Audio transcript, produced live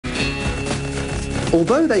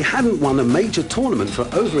Although they hadn't won a major tournament for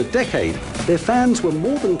over a decade, their fans were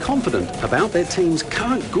more than confident about their team's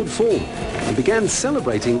current good form and began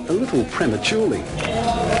celebrating a little prematurely.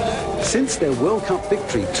 Since their World Cup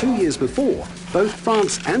victory 2 years before, both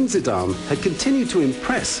France and Zidane had continued to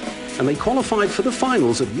impress, and they qualified for the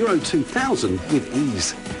finals of Euro 2000 with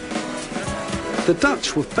ease. The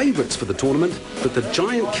Dutch were favourites for the tournament, but the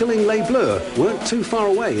giant-killing Les Bleus weren't too far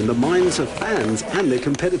away in the minds of fans and their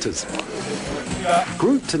competitors.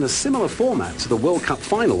 Grouped in a similar format to the World Cup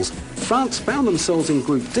finals, France found themselves in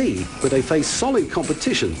Group D, where they faced solid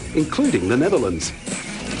competition, including the Netherlands.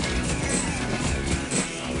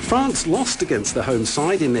 France lost against the home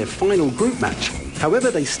side in their final group match. However,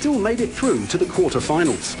 they still made it through to the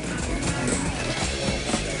quarter-finals.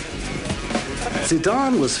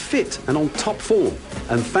 Zidane was fit and on top form,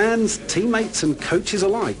 and fans, teammates and coaches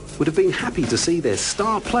alike would have been happy to see their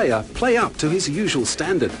star player play up to his usual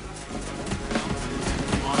standard.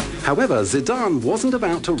 However, Zidane wasn't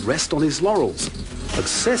about to rest on his laurels.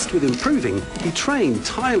 Obsessed with improving, he trained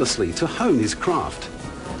tirelessly to hone his craft.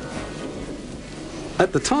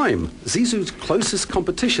 At the time, Zizou's closest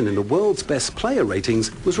competition in the world's best player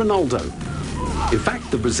ratings was Ronaldo. In fact,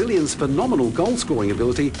 the Brazilian's phenomenal goal-scoring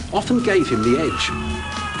ability often gave him the edge.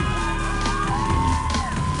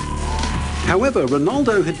 However,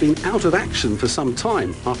 Ronaldo had been out of action for some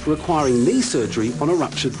time after requiring knee surgery on a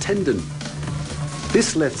ruptured tendon.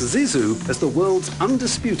 This left Zizou as the world's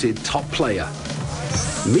undisputed top player.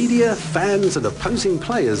 Media, fans and opposing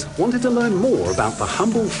players wanted to learn more about the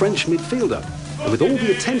humble French midfielder, and with all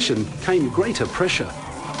the attention came greater pressure.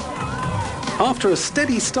 After a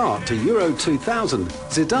steady start to Euro 2000,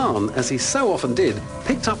 Zidane, as he so often did,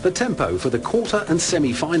 picked up the tempo for the quarter and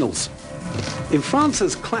semi-finals. In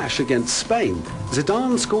France's clash against Spain,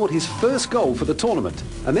 Zidane scored his first goal for the tournament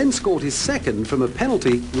and then scored his second from a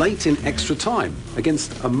penalty late in extra time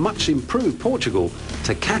against a much improved Portugal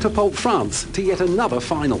to catapult France to yet another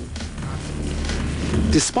final.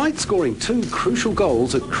 Despite scoring two crucial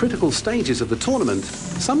goals at critical stages of the tournament,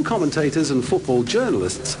 some commentators and football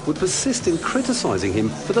journalists would persist in criticising him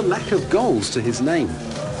for the lack of goals to his name.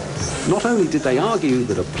 Not only did they argue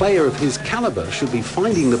that a player of his calibre should be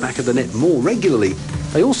finding the back of the net more regularly,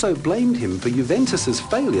 they also blamed him for Juventus's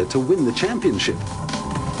failure to win the championship.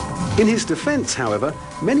 In his defence, however,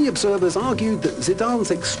 many observers argued that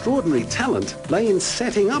Zidane's extraordinary talent lay in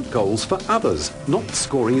setting up goals for others, not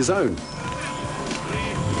scoring his own.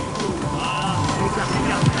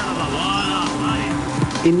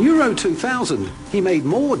 In Euro 2000, he made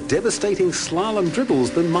more devastating slalom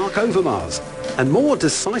dribbles than Marc Overmars and more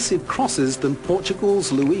decisive crosses than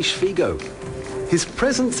Portugal's Luís Figo. His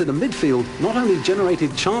presence in the midfield not only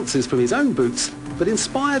generated chances from his own boots, but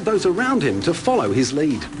inspired those around him to follow his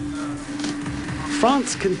lead.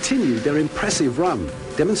 France continued their impressive run,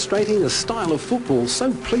 demonstrating a style of football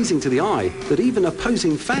so pleasing to the eye that even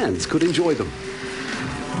opposing fans could enjoy them.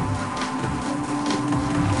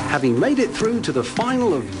 Having made it through to the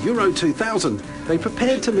final of Euro 2000, they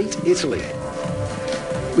prepared to meet Italy.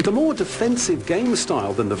 With a more defensive game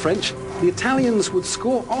style than the French, the Italians would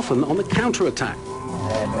score often on the counter-attack.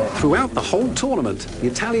 Throughout the whole tournament, the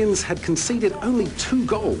Italians had conceded only 2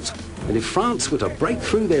 goals, and if France were to break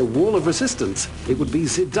through their wall of resistance, it would be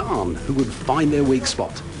Zidane who would find their weak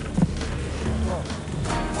spot.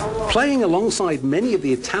 Playing alongside many of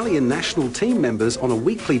the Italian national team members on a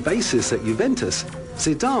weekly basis at Juventus,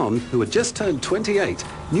 Zidane, who had just turned 28,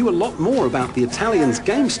 knew a lot more about the Italians'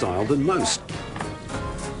 game style than most.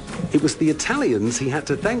 It was the Italians he had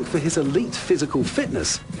to thank for his elite physical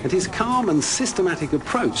fitness and his calm and systematic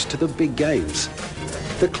approach to the big games.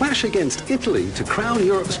 The clash against Italy to crown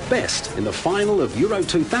Europe's best in the final of Euro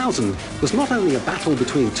 2000 was not only a battle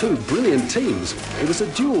between two brilliant teams, it was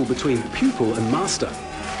a duel between pupil and master.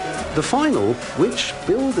 The final, which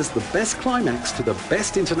billed as the best climax to the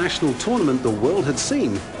best international tournament the world had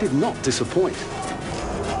seen, did not disappoint.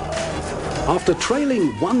 After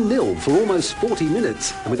trailing 1-0 for almost 40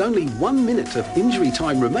 minutes, and with only 1 minute of injury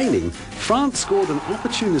time remaining, France scored an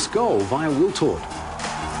opportunist goal via Wiltord.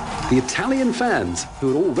 The Italian fans,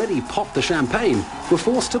 who had already popped the champagne, were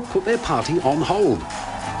forced to put their party on hold.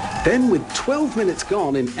 Then, with 12 minutes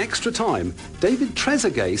gone in extra time, David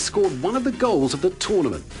Trezeguet scored one of the goals of the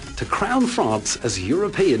tournament to crown France as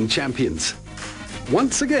European champions.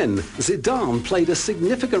 Once again, Zidane played a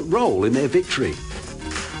significant role in their victory.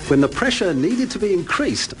 When the pressure needed to be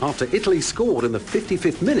increased after Italy scored in the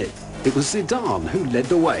 55th minute, it was Zidane who led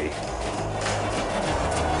the way.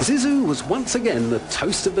 Zizou was once again the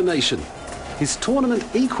toast of the nation. His tournament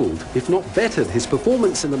equalled, if not bettered, his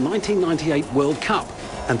performance in the 1998 World Cup,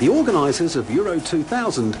 and the organisers of Euro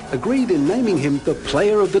 2000 agreed in naming him the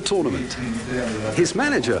player of the tournament. His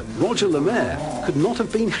manager, Roger Lemaire, could not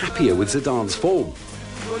have been happier with Zidane's form.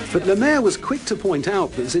 But Lemaire was quick to point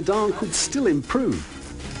out that Zidane could still improve.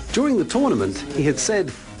 During the tournament, he had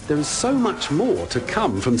said, "There is so much more to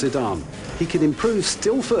come from Zidane. He can improve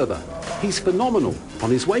still further. He's phenomenal, on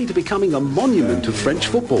his way to becoming a monument of French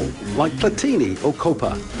football, like Platini or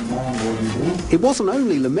Copa." It wasn't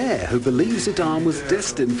only Lemaire who believed Zidane was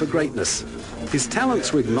destined for greatness. His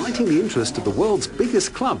talents were igniting the interest of the world's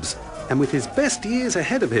biggest clubs, and with his best years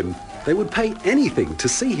ahead of him, they would pay anything to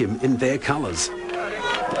see him in their colours.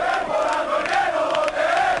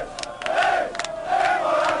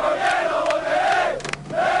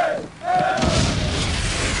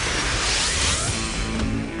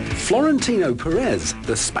 Florentino Perez,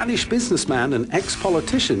 the Spanish businessman and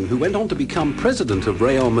ex-politician who went on to become president of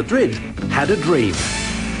Real Madrid, had a dream.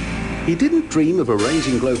 He didn't dream of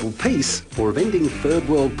arranging global peace or of ending third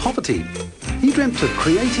world poverty. He dreamt of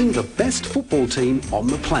creating the best football team on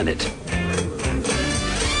the planet.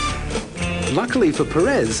 Luckily for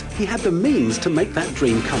Perez, he had the means to make that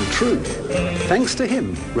dream come true. Thanks to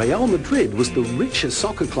him, Real Madrid was the richest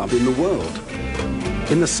soccer club in the world.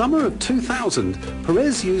 In the summer of 2000,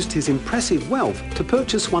 Perez used his impressive wealth to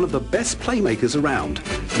purchase one of the best playmakers around,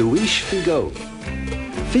 Luis Figo.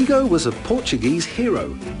 Figo was a Portuguese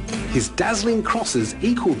hero. His dazzling crosses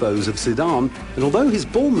equaled those of Zidane, and although his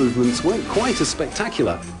ball movements weren't quite as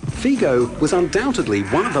spectacular, Figo was undoubtedly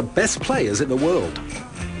one of the best players in the world.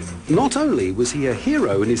 Not only was he a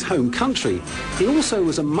hero in his home country, he also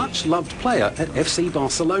was a much-loved player at FC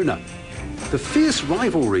Barcelona. The fierce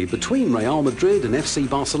rivalry between Real Madrid and FC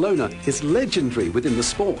Barcelona is legendary within the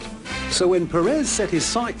sport. So when Perez set his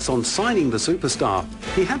sights on signing the superstar,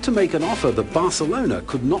 he had to make an offer that Barcelona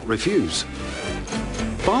could not refuse.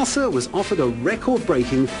 Barca was offered a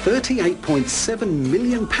record-breaking £38.7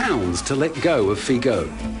 million to let go of Figo.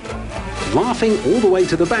 Laughing all the way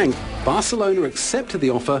to the bank, Barcelona accepted the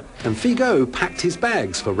offer and Figo packed his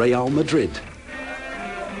bags for Real Madrid.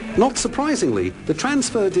 Not surprisingly, the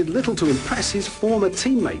transfer did little to impress his former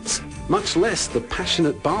teammates, much less the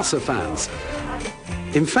passionate Barca fans.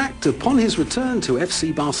 In fact, upon his return to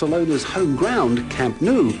FC Barcelona's home ground, Camp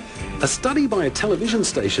Nou, a study by a television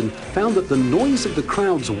station found that the noise of the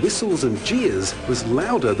crowd's whistles and jeers was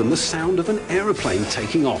louder than the sound of an aeroplane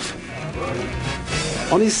taking off.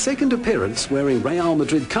 On his second appearance wearing Real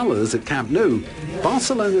Madrid colours at Camp Nou,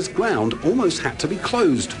 Barcelona's ground almost had to be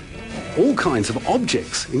closed. All kinds of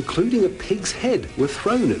objects, including a pig's head, were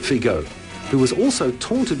thrown at Figo, who was also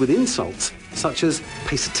taunted with insults, such as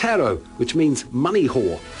pesatero, which means money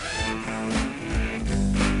whore.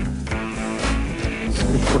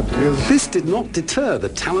 This did not deter the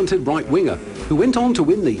talented right-winger, who went on to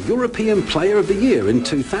win the European Player of the Year in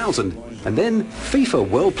 2000, and then FIFA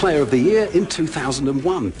World Player of the Year in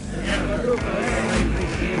 2001.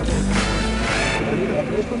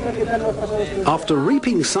 After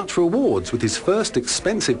reaping such rewards with his first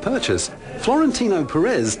expensive purchase, Florentino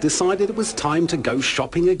Perez decided it was time to go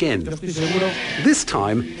shopping again. This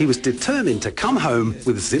time, he was determined to come home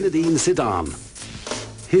with Zinedine Zidane.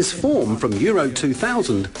 His form from Euro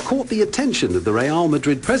 2000 caught the attention of the Real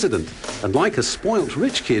Madrid president, and like a spoilt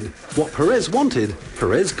rich kid, what Perez wanted,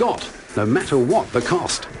 Perez got, no matter what the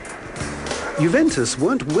cost. Juventus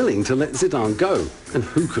weren't willing to let Zidane go, and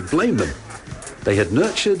who could blame them? They had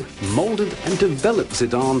nurtured, moulded and developed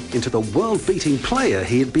Zidane into the world-beating player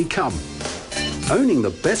he had become. Owning the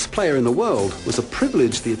best player in the world was a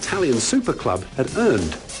privilege the Italian super club had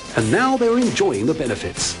earned, and now they were enjoying the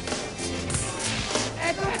benefits.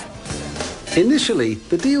 Initially,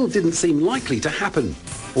 the deal didn't seem likely to happen.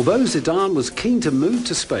 Although Zidane was keen to move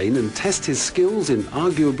to Spain and test his skills in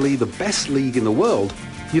arguably the best league in the world,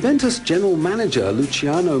 Juventus general manager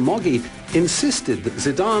Luciano Moggi insisted that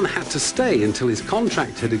Zidane had to stay until his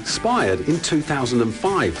contract had expired in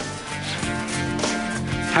 2005.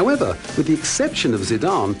 However, with the exception of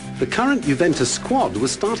Zidane, the current Juventus squad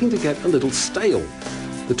was starting to get a little stale.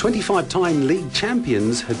 The 25-time league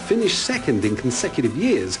champions had finished second in consecutive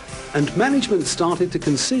years, and management started to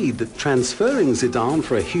concede that transferring Zidane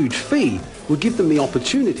for a huge fee would give them the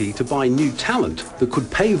opportunity to buy new talent that could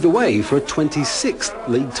pave the way for a 26th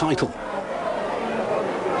league title.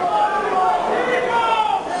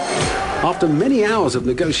 After many hours of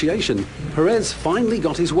negotiation, Perez finally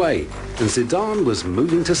got his way, and Zidane was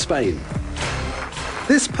moving to Spain.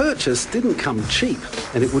 This purchase didn't come cheap,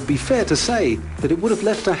 and it would be fair to say that it would have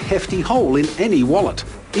left a hefty hole in any wallet,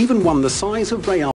 even one the size of Real